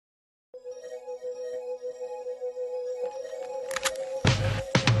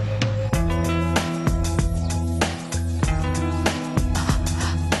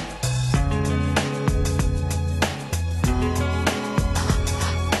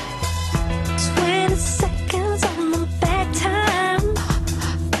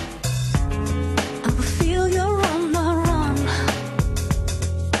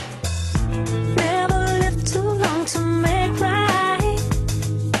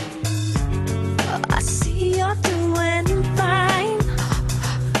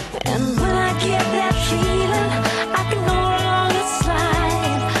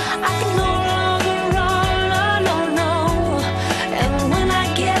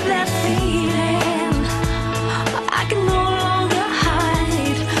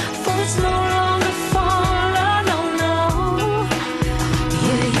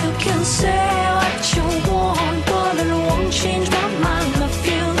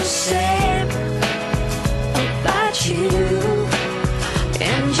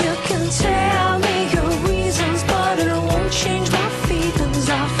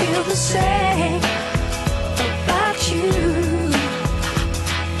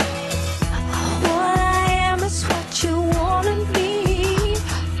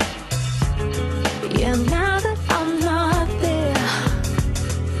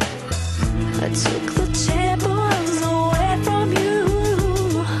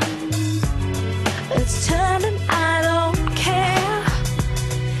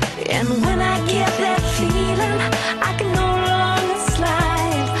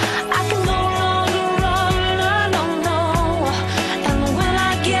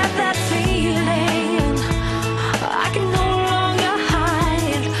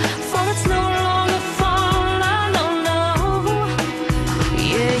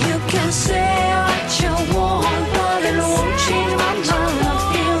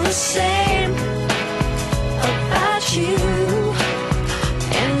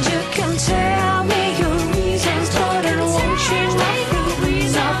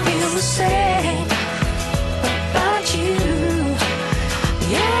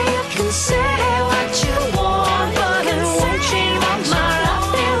can say what you want, but it won't change my mind. I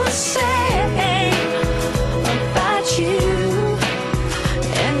feel the same about you,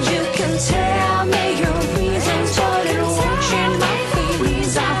 and you can tell me your reasons, but it won't change my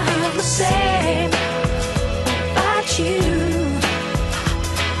feelings. I feel the same about you.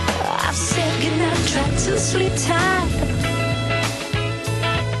 I've said goodnight, tried to sleep tight.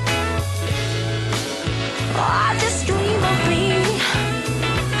 Oh, just dream of me.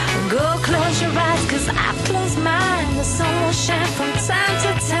 Go close your eyes, 'cause I've closed mine. The sun will shine from time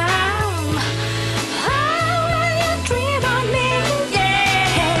to time. Oh, when you dream of me,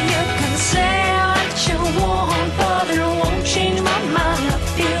 yeah. You can say what you want, but it won't change my mind. I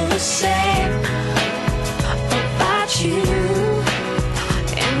feel the same